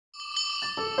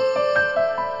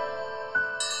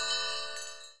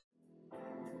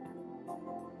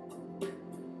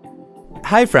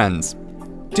Hi friends!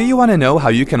 Do you want to know how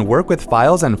you can work with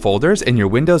files and folders in your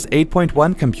Windows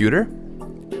 8.1 computer?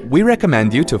 We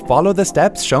recommend you to follow the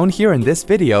steps shown here in this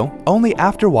video only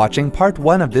after watching part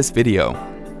 1 of this video.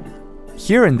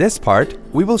 Here in this part,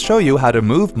 we will show you how to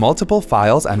move multiple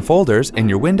files and folders in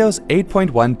your Windows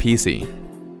 8.1 PC.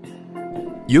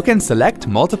 You can select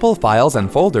multiple files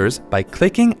and folders by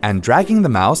clicking and dragging the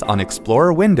mouse on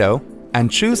Explorer window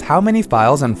and choose how many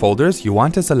files and folders you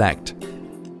want to select.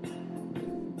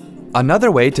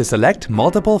 Another way to select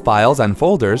multiple files and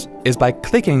folders is by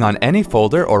clicking on any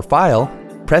folder or file,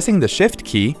 pressing the Shift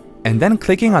key, and then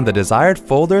clicking on the desired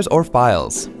folders or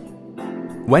files.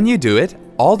 When you do it,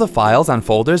 all the files and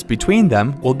folders between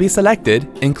them will be selected,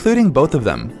 including both of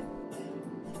them.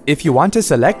 If you want to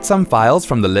select some files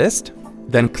from the list,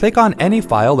 then click on any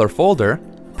file or folder,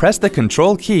 press the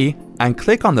Control key, and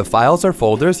click on the files or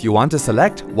folders you want to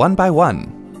select one by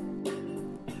one.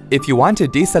 If you want to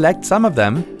deselect some of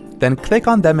them, then click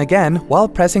on them again while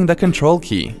pressing the Control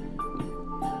key.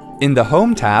 In the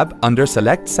Home tab under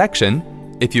Select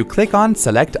section, if you click on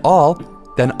Select All,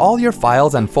 then all your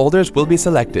files and folders will be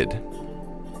selected.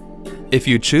 If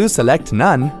you choose Select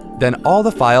None, then all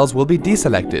the files will be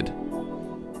deselected.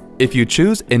 If you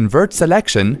choose Invert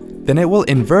Selection, then it will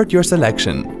invert your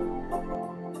selection.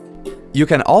 You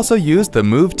can also use the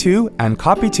Move To and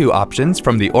Copy To options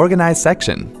from the Organize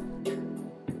section.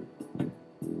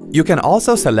 You can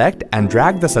also select and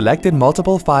drag the selected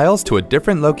multiple files to a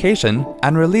different location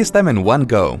and release them in one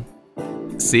go.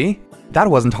 See? That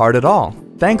wasn't hard at all.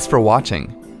 Thanks for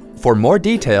watching. For more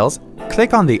details,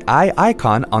 click on the eye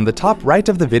icon on the top right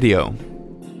of the video.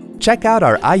 Check out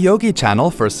our iYogi channel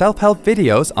for self-help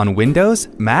videos on Windows,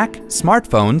 Mac,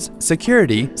 smartphones,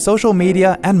 security, social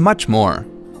media, and much more.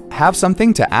 Have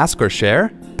something to ask or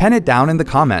share? Pen it down in the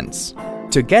comments.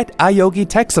 To get iYogi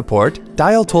tech support,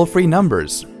 dial toll-free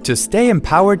numbers. To stay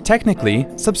empowered technically,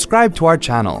 subscribe to our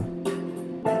channel.